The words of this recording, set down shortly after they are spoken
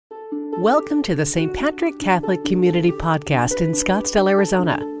Welcome to the St. Patrick Catholic Community Podcast in Scottsdale,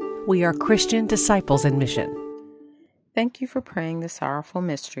 Arizona. We are Christian disciples in mission. Thank you for praying the Sorrowful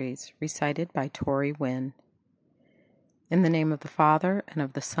Mysteries, recited by Torri Winn. In the name of the Father, and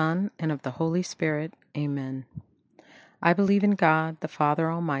of the Son, and of the Holy Spirit, Amen. I believe in God, the Father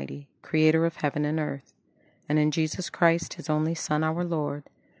Almighty, creator of heaven and earth, and in Jesus Christ, his only Son, our Lord,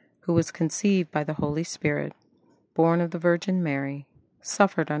 who was conceived by the Holy Spirit, born of the Virgin Mary,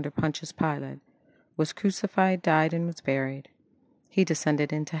 suffered under Pontius Pilate, was crucified, died, and was buried. He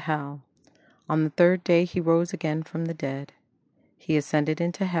descended into hell. On the third day he rose again from the dead. He ascended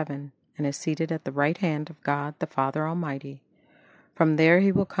into heaven, and is seated at the right hand of God the Father Almighty. From there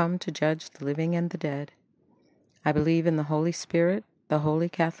he will come to judge the living and the dead. I believe in the Holy Spirit, the Holy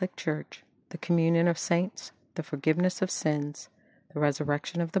Catholic Church, the communion of saints, the forgiveness of sins, the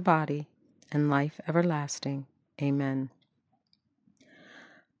resurrection of the body, and life everlasting. Amen.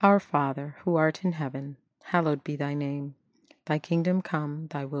 Our Father, who art in heaven, hallowed be thy name. Thy kingdom come,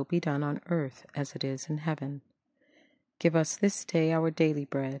 thy will be done on earth as it is in heaven. Give us this day our daily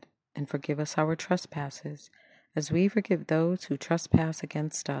bread, and forgive us our trespasses, as we forgive those who trespass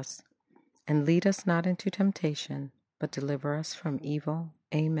against us. And lead us not into temptation, but deliver us from evil.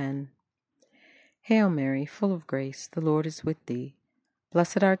 Amen. Hail Mary, full of grace, the Lord is with thee.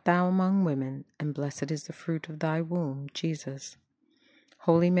 Blessed art thou among women, and blessed is the fruit of thy womb, Jesus.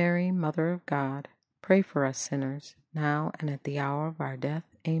 Holy Mary, Mother of God, pray for us sinners, now and at the hour of our death.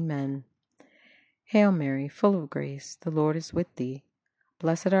 Amen. Hail Mary, full of grace, the Lord is with thee.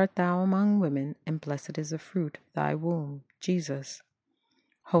 Blessed art thou among women, and blessed is the fruit of thy womb, Jesus.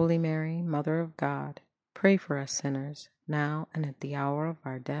 Holy Mary, Mother of God, pray for us sinners, now and at the hour of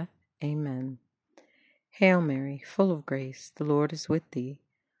our death. Amen. Hail Mary, full of grace, the Lord is with thee.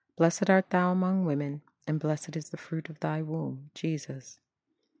 Blessed art thou among women, and blessed is the fruit of thy womb, Jesus.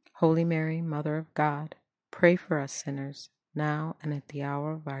 Holy Mary, Mother of God, pray for us sinners, now and at the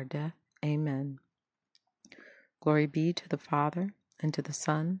hour of our death. Amen. Glory be to the Father, and to the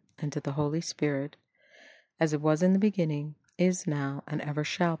Son, and to the Holy Spirit, as it was in the beginning, is now, and ever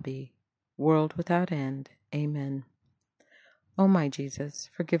shall be, world without end. Amen. O my Jesus,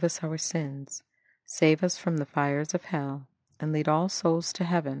 forgive us our sins, save us from the fires of hell, and lead all souls to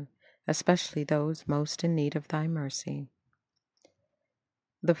heaven, especially those most in need of thy mercy.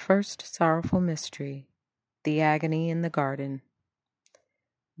 The first sorrowful mystery, the agony in the garden.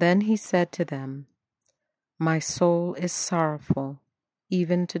 Then he said to them, My soul is sorrowful,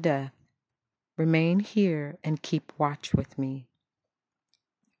 even to death. Remain here and keep watch with me.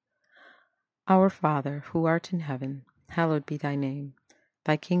 Our Father, who art in heaven, hallowed be thy name.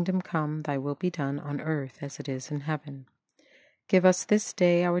 Thy kingdom come, thy will be done on earth as it is in heaven. Give us this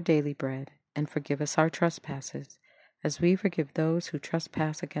day our daily bread, and forgive us our trespasses, as we forgive those who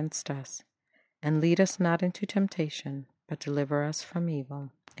trespass against us. And lead us not into temptation, but deliver us from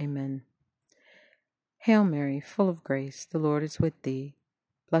evil. Amen. Hail Mary, full of grace, the Lord is with thee.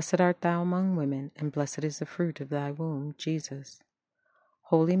 Blessed art thou among women, and blessed is the fruit of thy womb, Jesus.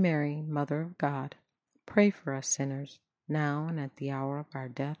 Holy Mary, Mother of God, pray for us sinners, now and at the hour of our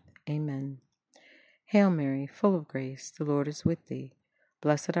death. Amen. Hail Mary, full of grace, the Lord is with thee.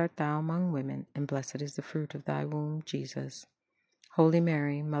 Blessed art thou among women, and blessed is the fruit of thy womb, Jesus. Holy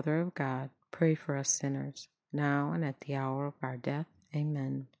Mary, Mother of God, pray for us sinners, now and at the hour of our death.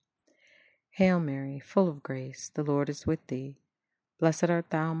 Amen. Hail Mary, full of grace, the Lord is with thee. Blessed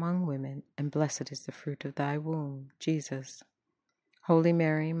art thou among women, and blessed is the fruit of thy womb, Jesus. Holy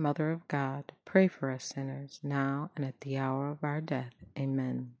Mary, Mother of God, pray for us sinners, now and at the hour of our death.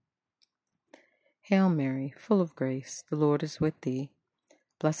 Amen. Hail Mary, full of grace, the Lord is with thee.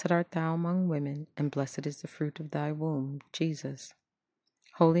 Blessed art thou among women, and blessed is the fruit of thy womb, Jesus.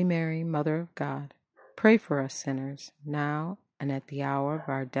 Holy Mary, Mother of God, pray for us sinners, now and at the hour of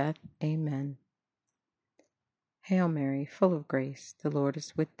our death. Amen. Hail Mary, full of grace, the Lord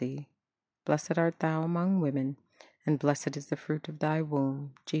is with thee. Blessed art thou among women, and blessed is the fruit of thy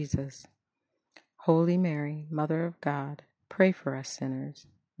womb, Jesus. Holy Mary, Mother of God, pray for us sinners,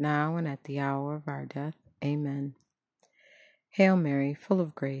 now and at the hour of our death. Amen. Hail Mary, full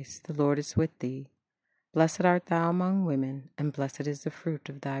of grace, the Lord is with thee. Blessed art thou among women, and blessed is the fruit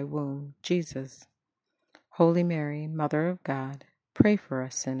of thy womb, Jesus. Holy Mary, Mother of God, pray for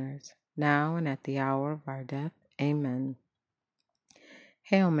us sinners, now and at the hour of our death. Amen.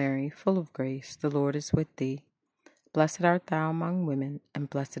 Hail Mary, full of grace, the Lord is with thee. Blessed art thou among women, and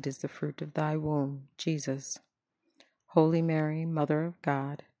blessed is the fruit of thy womb, Jesus. Holy Mary, Mother of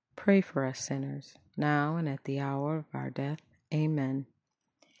God, pray for us sinners, now and at the hour of our death. Amen.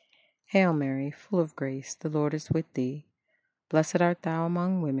 Hail Mary, full of grace, the Lord is with thee. Blessed art thou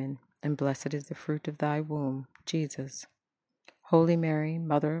among women, and blessed is the fruit of thy womb, Jesus. Holy Mary,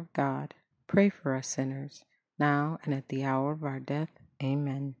 Mother of God, pray for us sinners, now and at the hour of our death.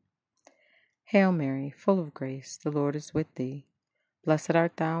 Amen. Hail Mary, full of grace, the Lord is with thee. Blessed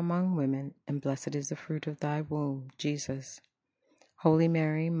art thou among women, and blessed is the fruit of thy womb, Jesus. Holy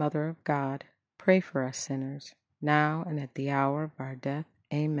Mary, Mother of God, pray for us sinners, now and at the hour of our death.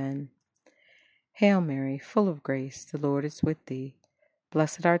 Amen. Hail Mary, full of grace, the Lord is with thee.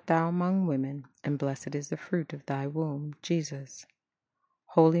 Blessed art thou among women, and blessed is the fruit of thy womb, Jesus.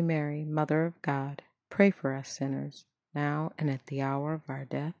 Holy Mary, Mother of God, pray for us sinners, now and at the hour of our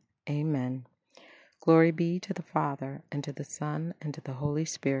death. Amen. Glory be to the Father, and to the Son, and to the Holy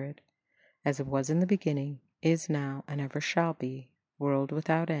Spirit, as it was in the beginning, is now, and ever shall be, world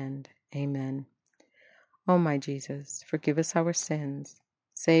without end. Amen. O my Jesus, forgive us our sins,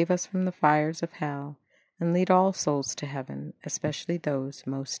 save us from the fires of hell, and lead all souls to heaven, especially those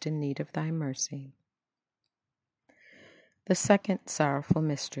most in need of thy mercy. The second sorrowful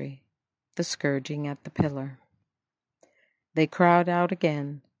mystery, the scourging at the pillar. They cried out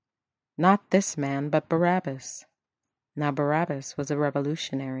again, "Not this man, but Barabbas." Now Barabbas was a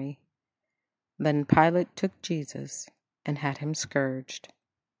revolutionary. Then Pilate took Jesus and had him scourged.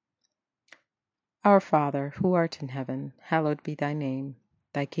 Our Father, who art in heaven, hallowed be thy name.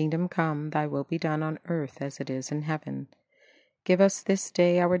 Thy kingdom come, thy will be done on earth as it is in heaven. Give us this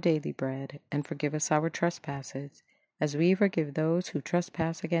day our daily bread, and forgive us our trespasses, as we forgive those who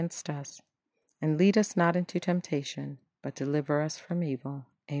trespass against us. And lead us not into temptation, but deliver us from evil.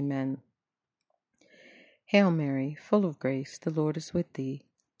 Amen. Hail Mary, full of grace, the Lord is with thee.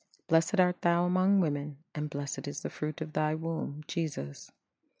 Blessed art thou among women, and blessed is the fruit of thy womb, Jesus.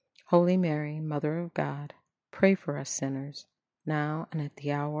 Holy Mary, Mother of God, pray for us sinners, now and at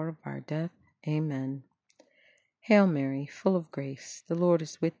the hour of our death. Amen. Hail Mary, full of grace, the Lord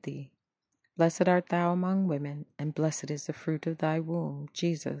is with thee. Blessed art thou among women, and blessed is the fruit of thy womb,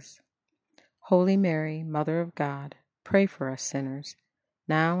 Jesus. Holy Mary, Mother of God, pray for us sinners,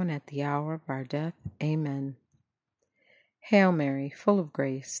 now and at the hour of our death. Amen. Hail Mary, full of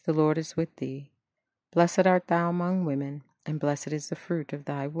grace, the Lord is with thee. Blessed art thou among women, and blessed is the fruit of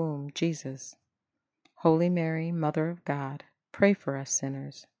thy womb, Jesus. Holy Mary, Mother of God, pray for us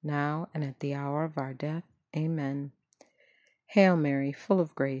sinners, now and at the hour of our death. Amen. Hail Mary, full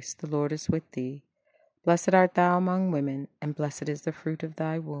of grace, the Lord is with thee. Blessed art thou among women, and blessed is the fruit of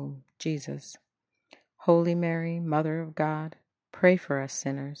thy womb, Jesus. Holy Mary, Mother of God, pray for us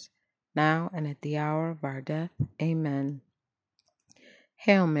sinners, now and at the hour of our death. Amen.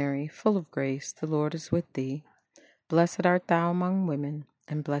 Hail Mary, full of grace, the Lord is with thee. Blessed art thou among women,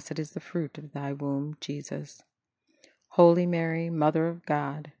 and blessed is the fruit of thy womb, Jesus. Holy Mary, Mother of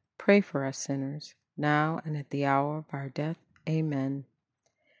God, pray for us sinners, now and at the hour of our death. Amen.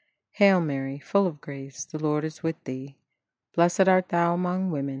 Hail Mary, full of grace, the Lord is with thee. Blessed art thou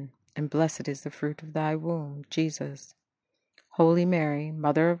among women, and blessed is the fruit of thy womb, Jesus. Holy Mary,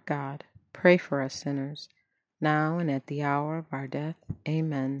 Mother of God, pray for us sinners, now and at the hour of our death.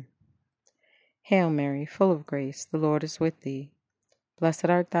 Amen. Hail Mary, full of grace, the Lord is with thee. Blessed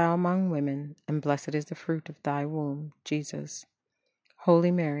art thou among women, and blessed is the fruit of thy womb, Jesus.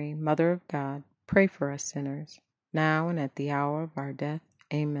 Holy Mary, Mother of God, pray for us sinners, now and at the hour of our death.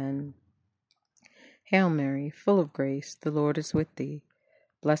 Amen. Hail Mary, full of grace, the Lord is with thee.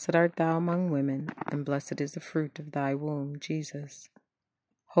 Blessed art thou among women, and blessed is the fruit of thy womb, Jesus.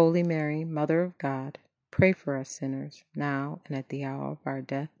 Holy Mary, Mother of God, pray for us sinners, now and at the hour of our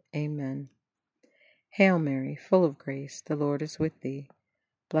death. Amen. Hail Mary, full of grace, the Lord is with thee.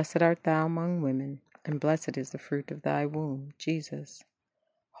 Blessed art thou among women, and blessed is the fruit of thy womb, Jesus.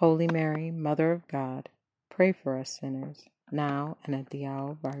 Holy Mary, Mother of God, pray for us sinners, now and at the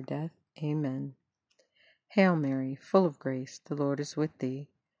hour of our death. Amen. Hail Mary, full of grace, the Lord is with thee.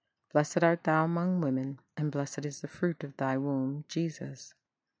 Blessed art thou among women, and blessed is the fruit of thy womb, Jesus.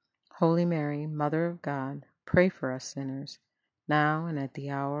 Holy Mary, Mother of God, pray for us sinners, now and at the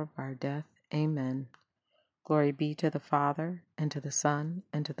hour of our death. Amen. Glory be to the Father, and to the Son,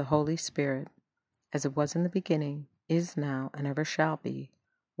 and to the Holy Spirit, as it was in the beginning, is now, and ever shall be,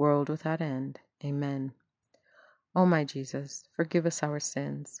 world without end. Amen. O my Jesus, forgive us our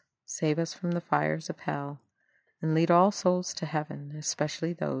sins, save us from the fires of hell, and lead all souls to heaven,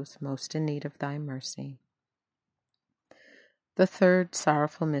 especially those most in need of thy mercy. The third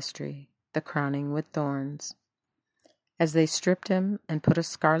sorrowful mystery, the crowning with thorns. As they stripped him and put a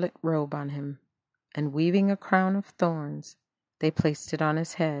scarlet robe on him, and weaving a crown of thorns, they placed it on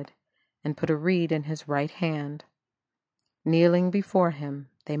his head, and put a reed in his right hand. Kneeling before him,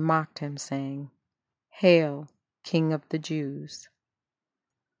 they mocked him, saying, "Hail, King of the Jews.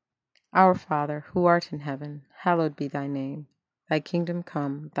 Our Father, who art in heaven, hallowed be thy name. Thy kingdom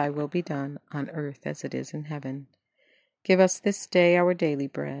come, thy will be done, on earth as it is in heaven. Give us this day our daily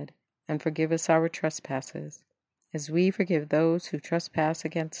bread, and forgive us our trespasses, as we forgive those who trespass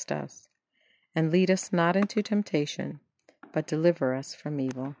against us. And lead us not into temptation, but deliver us from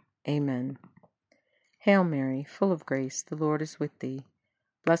evil. Amen. Hail Mary, full of grace, the Lord is with thee.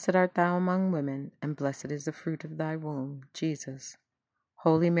 Blessed art thou among women, and blessed is the fruit of thy womb, Jesus.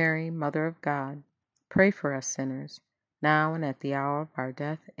 Holy Mary, Mother of God, pray for us sinners, now and at the hour of our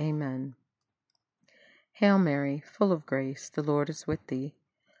death. Amen. Hail Mary, full of grace, the Lord is with thee.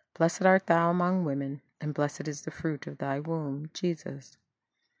 Blessed art thou among women, and blessed is the fruit of thy womb, Jesus.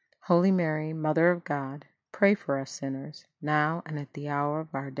 Holy Mary, Mother of God, pray for us sinners, now and at the hour of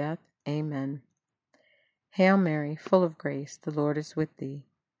our death. Amen. Hail Mary, full of grace, the Lord is with thee.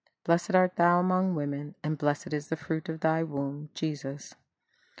 Blessed art thou among women, and blessed is the fruit of thy womb, Jesus.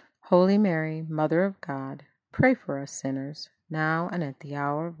 Holy Mary, Mother of God, pray for us sinners, now and at the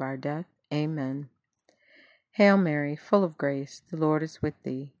hour of our death. Amen. Hail Mary, full of grace, the Lord is with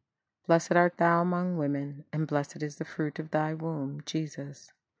thee. Blessed art thou among women, and blessed is the fruit of thy womb,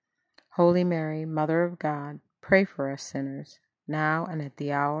 Jesus. Holy Mary, Mother of God, pray for us sinners, now and at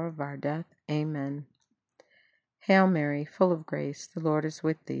the hour of our death. Amen. Hail Mary, full of grace, the Lord is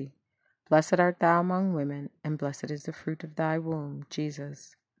with thee. Blessed art thou among women, and blessed is the fruit of thy womb,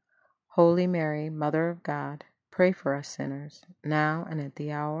 Jesus. Holy Mary, Mother of God, pray for us sinners, now and at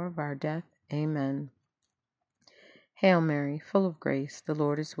the hour of our death. Amen. Hail Mary, full of grace, the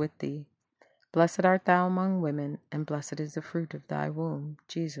Lord is with thee. Blessed art thou among women, and blessed is the fruit of thy womb,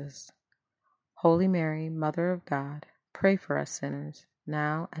 Jesus. Holy Mary, Mother of God, pray for us sinners,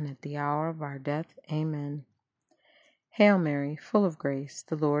 now and at the hour of our death. Amen. Hail Mary, full of grace,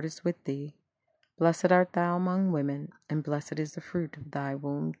 the Lord is with thee. Blessed art thou among women, and blessed is the fruit of thy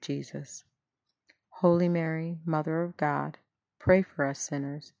womb, Jesus. Holy Mary, Mother of God, pray for us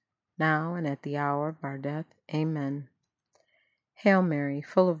sinners, now and at the hour of our death. Amen. Hail Mary,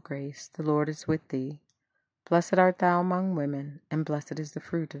 full of grace, the Lord is with thee. Blessed art thou among women, and blessed is the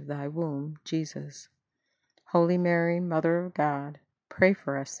fruit of thy womb, Jesus. Holy Mary, Mother of God, pray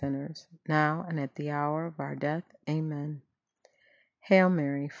for us sinners, now and at the hour of our death. Amen. Hail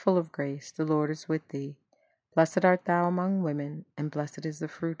Mary, full of grace, the Lord is with thee. Blessed art thou among women, and blessed is the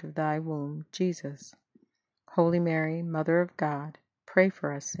fruit of thy womb, Jesus. Holy Mary, Mother of God, pray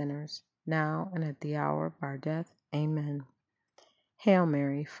for us sinners, now and at the hour of our death. Amen. Hail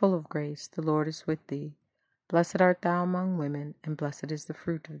Mary, full of grace, the Lord is with thee. Blessed art thou among women, and blessed is the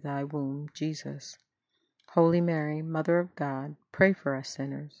fruit of thy womb, Jesus. Holy Mary, Mother of God, pray for us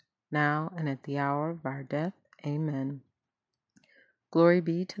sinners, now and at the hour of our death. Amen. Glory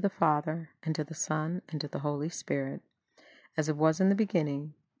be to the Father, and to the Son, and to the Holy Spirit, as it was in the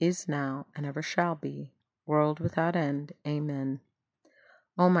beginning, is now, and ever shall be, world without end. Amen.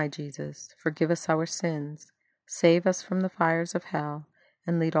 O my Jesus, forgive us our sins, save us from the fires of hell,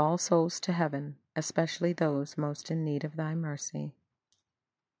 and lead all souls to heaven, especially those most in need of thy mercy.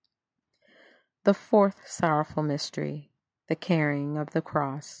 The fourth sorrowful mystery, the carrying of the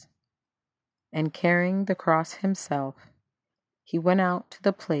cross. And carrying the cross himself, he went out to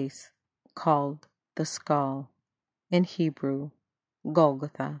the place called the skull, in Hebrew,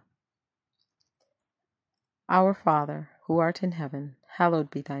 Golgotha. Our Father, who art in heaven, hallowed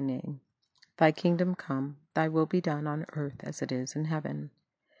be thy name. Thy kingdom come, thy will be done on earth as it is in heaven.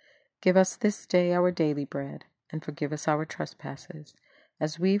 Give us this day our daily bread, and forgive us our trespasses,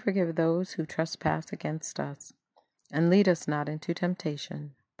 as we forgive those who trespass against us. And lead us not into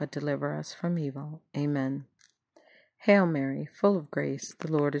temptation, but deliver us from evil. Amen. Hail Mary, full of grace,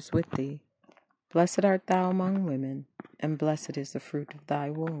 the Lord is with thee. Blessed art thou among women, and blessed is the fruit of thy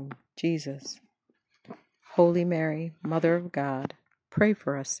womb, Jesus. Holy Mary, Mother of God, pray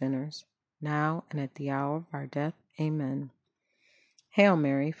for us sinners, now and at the hour of our death. Amen. Hail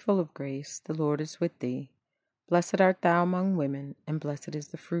Mary, full of grace, the Lord is with thee. Blessed art thou among women, and blessed is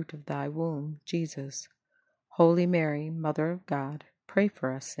the fruit of thy womb, Jesus. Holy Mary, Mother of God, pray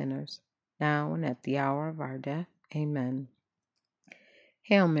for us sinners, now and at the hour of our death. Amen.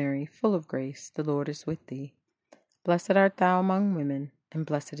 Hail Mary, full of grace, the Lord is with thee. Blessed art thou among women, and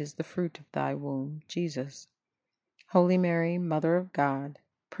blessed is the fruit of thy womb, Jesus. Holy Mary, Mother of God,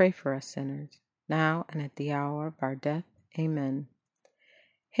 pray for us sinners, now and at the hour of our death. Amen.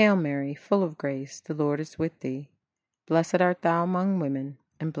 Hail Mary, full of grace, the Lord is with thee. Blessed art thou among women,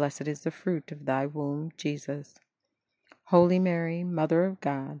 and blessed is the fruit of thy womb, Jesus. Holy Mary, Mother of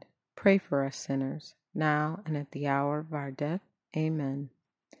God, pray for us sinners, now and at the hour of our death. Amen.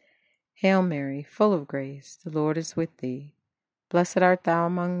 Hail Mary, full of grace, the Lord is with thee. Blessed art thou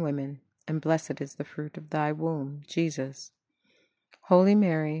among women, and blessed is the fruit of thy womb, Jesus. Holy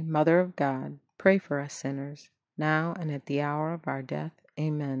Mary, Mother of God, pray for us sinners, now and at the hour of our death.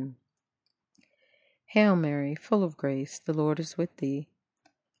 Amen. Hail Mary, full of grace, the Lord is with thee.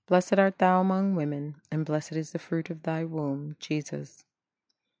 Blessed art thou among women, and blessed is the fruit of thy womb, Jesus.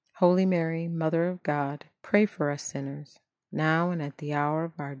 Holy Mary, Mother of God, pray for us sinners, now and at the hour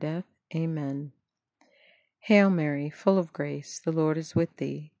of our death. Amen. Hail Mary, full of grace, the Lord is with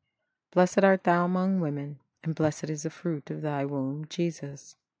thee. Blessed art thou among women, and blessed is the fruit of thy womb,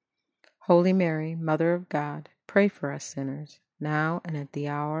 Jesus. Holy Mary, Mother of God, pray for us sinners, now and at the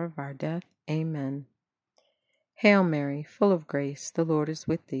hour of our death. Amen. Hail Mary, full of grace, the Lord is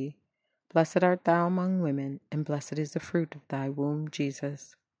with thee. Blessed art thou among women, and blessed is the fruit of thy womb,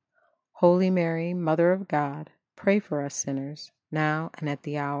 Jesus. Holy Mary, Mother of God, pray for us sinners, now and at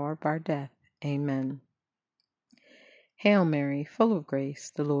the hour of our death. Amen. Hail Mary, full of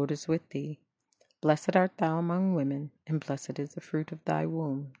grace, the Lord is with thee. Blessed art thou among women, and blessed is the fruit of thy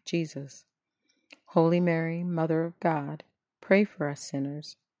womb, Jesus. Holy Mary, Mother of God, pray for us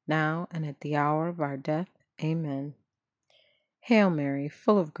sinners, now and at the hour of our death. Amen. Hail Mary,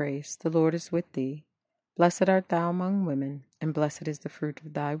 full of grace, the Lord is with thee. Blessed art thou among women, and blessed is the fruit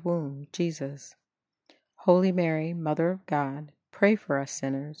of thy womb, Jesus. Holy Mary, Mother of God, pray for us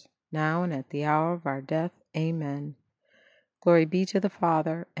sinners, now and at the hour of our death. Amen. Glory be to the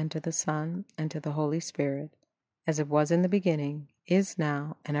Father, and to the Son, and to the Holy Spirit, as it was in the beginning, is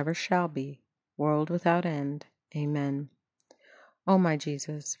now, and ever shall be, world without end. Amen. O my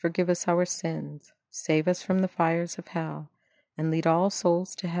Jesus, forgive us our sins, save us from the fires of hell, and lead all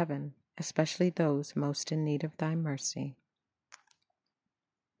souls to heaven, especially those most in need of thy mercy.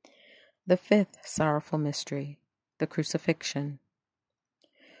 The fifth sorrowful mystery, the Crucifixion.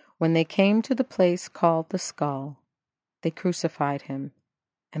 When they came to the place called the Skull, they crucified him,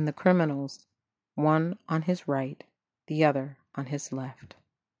 and the criminals, one on his right, the other on his left.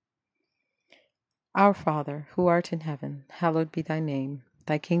 Our Father, who art in heaven, hallowed be thy name.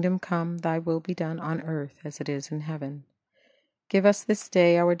 Thy kingdom come, thy will be done on earth as it is in heaven. Give us this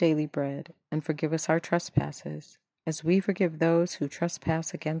day our daily bread, and forgive us our trespasses, as we forgive those who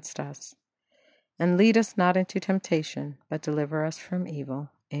trespass against us. And lead us not into temptation, but deliver us from evil.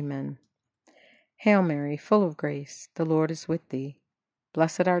 Amen. Hail Mary, full of grace, the Lord is with thee.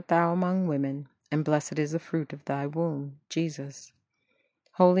 Blessed art thou among women, and blessed is the fruit of thy womb, Jesus.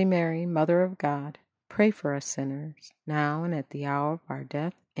 Holy Mary, Mother of God, pray for us sinners, now and at the hour of our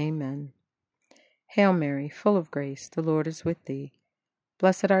death. Amen. Hail Mary, full of grace, the Lord is with thee.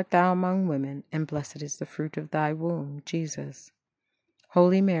 Blessed art thou among women, and blessed is the fruit of thy womb, Jesus.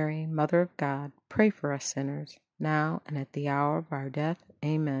 Holy Mary, Mother of God, pray for us sinners, now and at the hour of our death.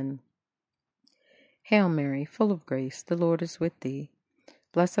 Amen. Hail Mary, full of grace, the Lord is with thee.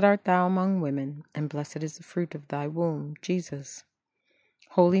 Blessed art thou among women, and blessed is the fruit of thy womb, Jesus.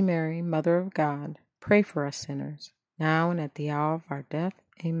 Holy Mary, Mother of God, pray for us sinners, now and at the hour of our death.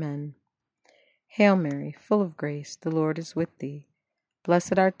 Amen. Hail Mary, full of grace, the Lord is with thee.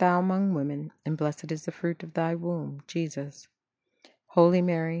 Blessed art thou among women, and blessed is the fruit of thy womb, Jesus. Holy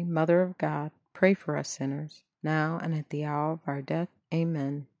Mary, Mother of God, pray for us sinners, now and at the hour of our death.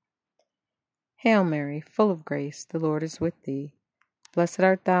 Amen. Hail Mary, full of grace, the Lord is with thee. Blessed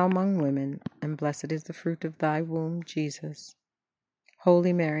art thou among women, and blessed is the fruit of thy womb, Jesus.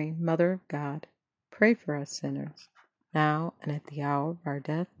 Holy Mary, Mother of God, pray for us sinners, now and at the hour of our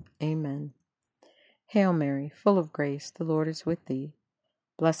death. Amen. Hail Mary, full of grace, the Lord is with thee.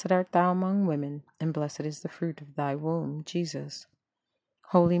 Blessed art thou among women, and blessed is the fruit of thy womb, Jesus.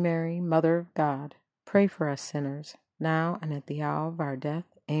 Holy Mary, Mother of God, pray for us sinners, now and at the hour of our death.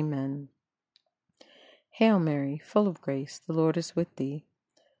 Amen. Hail Mary, full of grace, the Lord is with thee.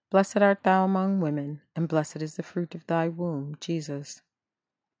 Blessed art thou among women, and blessed is the fruit of thy womb, Jesus.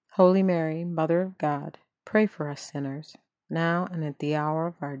 Holy Mary, Mother of God, pray for us sinners, now and at the hour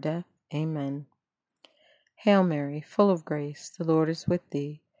of our death. Amen. Hail Mary, full of grace, the Lord is with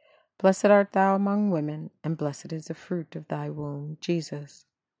thee. Blessed art thou among women, and blessed is the fruit of thy womb, Jesus.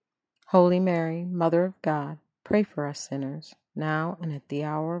 Holy Mary, Mother of God, pray for us sinners, now and at the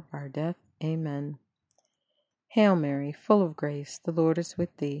hour of our death. Amen. Hail Mary, full of grace, the Lord is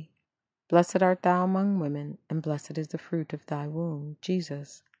with thee. Blessed art thou among women, and blessed is the fruit of thy womb,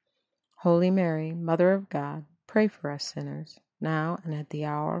 Jesus. Holy Mary, Mother of God, pray for us sinners, now and at the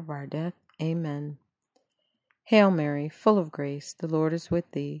hour of our death. Amen. Hail Mary, full of grace, the Lord is with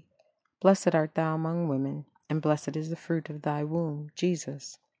thee. Blessed art thou among women, and blessed is the fruit of thy womb,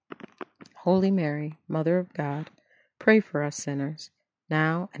 Jesus. Holy Mary, Mother of God, pray for us sinners,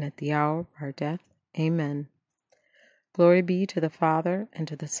 now and at the hour of our death. Amen. Glory be to the Father, and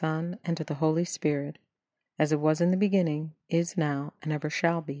to the Son, and to the Holy Spirit, as it was in the beginning, is now, and ever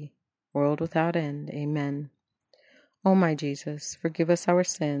shall be, world without end. Amen. O my Jesus, forgive us our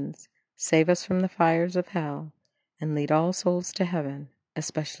sins, save us from the fires of hell, and lead all souls to heaven,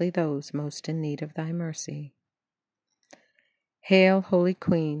 especially those most in need of thy mercy. Hail, Holy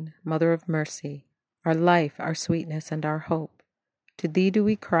Queen, Mother of Mercy, our life, our sweetness, and our hope. To thee do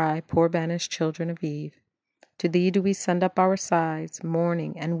we cry, poor banished children of Eve. To thee do we send up our sighs,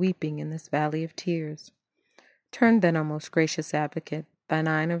 mourning and weeping in this valley of tears. Turn then, O most gracious Advocate, thine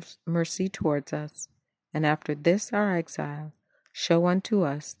eye of mercy towards us, and after this our exile, show unto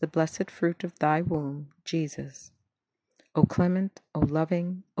us the blessed fruit of thy womb, Jesus. O clement, O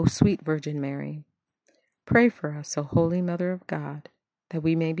loving, O sweet Virgin Mary, pray for us, O Holy Mother of God, that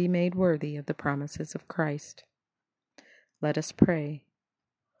we may be made worthy of the promises of Christ. Let us pray.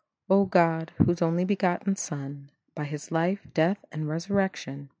 O God, whose only begotten Son, by his life, death, and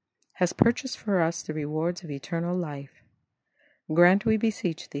resurrection, has purchased for us the rewards of eternal life, grant, we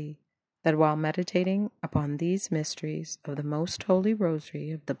beseech thee, that while meditating upon these mysteries of the most holy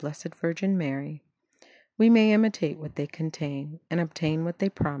Rosary of the Blessed Virgin Mary, we may imitate what they contain and obtain what they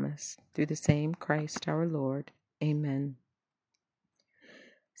promise, through the same Christ our Lord. Amen.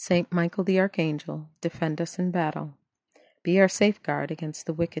 Saint Michael the Archangel, defend us in battle. Be our safeguard against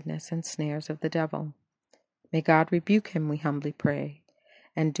the wickedness and snares of the devil. May God rebuke him, we humbly pray.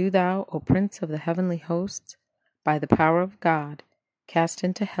 And do thou, O Prince of the heavenly hosts, by the power of God, cast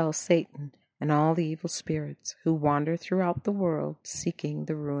into hell Satan and all the evil spirits who wander throughout the world seeking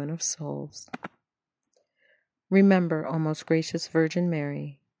the ruin of souls. Remember, O most gracious Virgin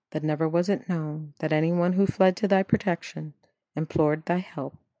Mary, that never was it known that anyone who fled to thy protection, implored thy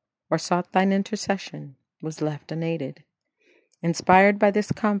help, or sought thine intercession was left unaided. Inspired by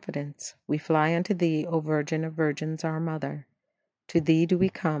this confidence, we fly unto thee, O Virgin of Virgins, our Mother. To thee do we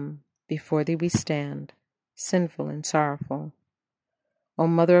come, before thee we stand, sinful and sorrowful. O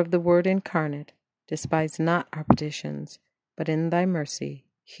Mother of the Word incarnate, despise not our petitions, but in thy mercy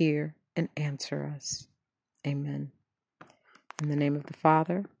hear and answer us. Amen. In the name of the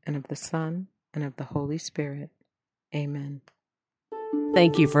Father, and of the Son, and of the Holy Spirit. Amen.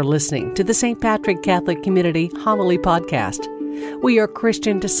 Thank you for listening to the St. Patrick Catholic Community Homily Podcast. We are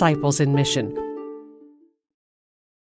Christian disciples in mission,